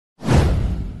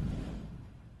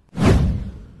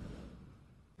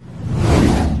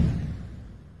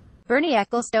Bernie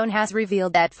Ecclestone has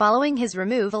revealed that following his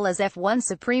removal as F1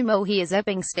 supremo he is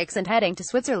upping sticks and heading to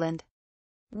Switzerland.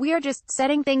 "We are just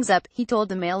setting things up," he told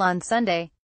the Mail on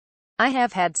Sunday. "I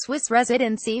have had Swiss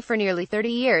residency for nearly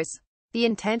 30 years. The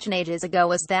intention ages ago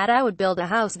was that I would build a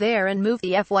house there and move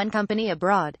the F1 company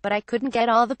abroad, but I couldn't get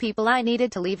all the people I needed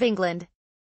to leave England.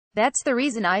 That's the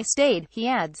reason I stayed," he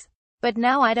adds. "But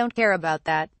now I don't care about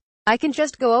that. I can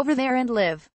just go over there and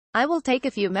live. I will take a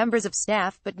few members of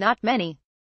staff, but not many.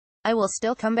 I will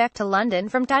still come back to London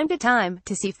from time to time,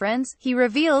 to see friends." He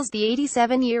reveals the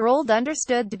 87-year-old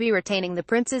understood to be retaining the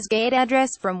Prince's Gate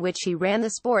address from which he ran the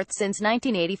sport since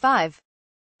 1985.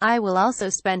 "I will also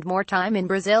spend more time in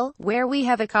Brazil, where we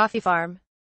have a coffee farm.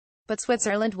 But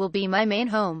Switzerland will be my main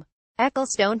home."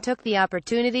 Ecclestone took the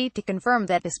opportunity to confirm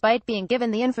that despite being given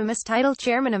the infamous title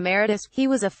Chairman Emeritus, he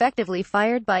was effectively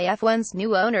fired by F1's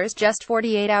new owners just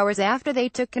 48 hours after they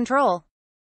took control.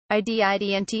 "I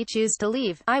didn't choose to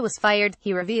leave, I was fired,"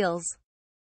 he reveals.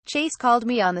 "Chase called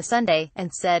me on the Sunday,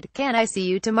 and said, 'Can I see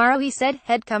you tomorrow?' He said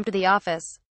he'd come to the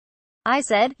office. I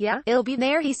said, 'Yeah, it'll be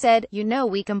there.' He said, 'You know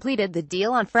we completed the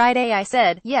deal on Friday.' I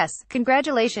said, 'Yes,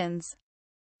 congratulations.'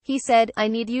 He said, 'I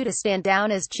need you to stand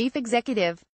down as chief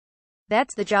executive.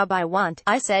 That's the job I want.'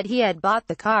 I said he had bought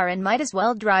the car and might as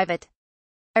well drive it.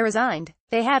 I resigned.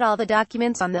 They had all the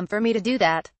documents on them for me to do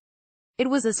that. It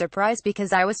was a surprise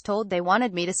because I was told they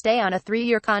wanted me to stay on a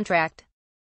 3-year contract.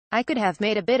 I could have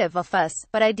made a bit of a fuss,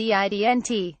 but I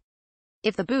didn't.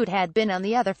 If the boot had been on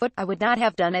the other foot, I would not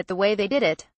have done it the way they did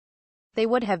it. They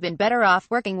would have been better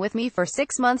off working with me for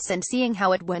 6 months and seeing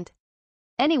how it went.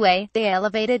 Anyway, they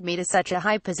elevated me to such a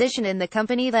high position in the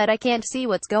company that I can't see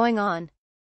what's going on."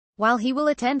 While he will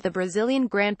attend the Brazilian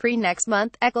Grand Prix next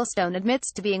month, Ecclestone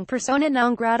admits to being persona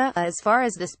non grata as far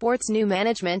as the sport's new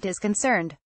management is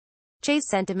concerned. "Chase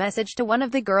sent a message to one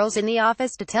of the girls in the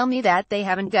office to tell me that they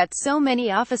haven't got so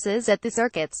many offices at the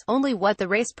circuits, only what the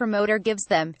race promoter gives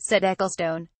them," said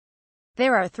Ecclestone.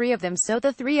 "There are 3 of them, so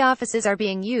the 3 offices are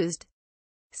being used.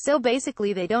 So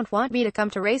basically they don't want me to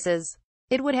come to races.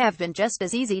 It would have been just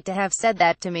as easy to have said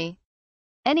that to me.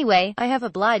 Anyway, I have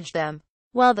obliged them."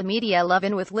 While the media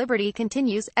love-in with Liberty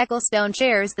continues, Ecclestone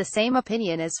shares the same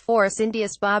opinion as Force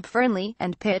India's Bob Fernley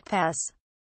and Pit Pass.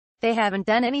 "They haven't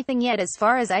done anything yet as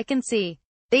far as I can see.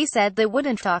 They said they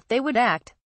wouldn't talk, they would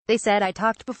act. They said I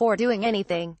talked before doing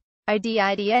anything. I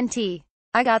didn't.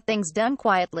 I got things done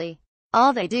quietly.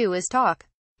 All they do is talk.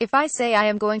 If I say I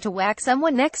am going to whack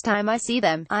someone next time I see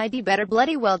them, I'd better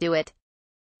bloody well do it."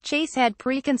 Chase had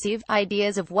preconceived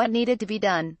ideas of what needed to be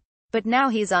done. But now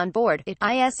he's on board. It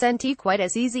isn't quite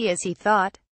as easy as he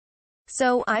thought.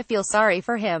 So, I feel sorry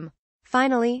for him.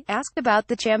 Finally, asked about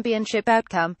the championship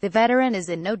outcome, the veteran is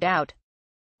in no doubt.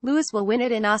 "Lewis will win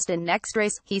it in Austin next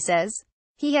race," he says.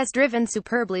 "He has driven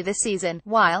superbly this season,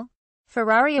 while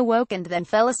Ferrari awoke and then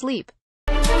fell asleep.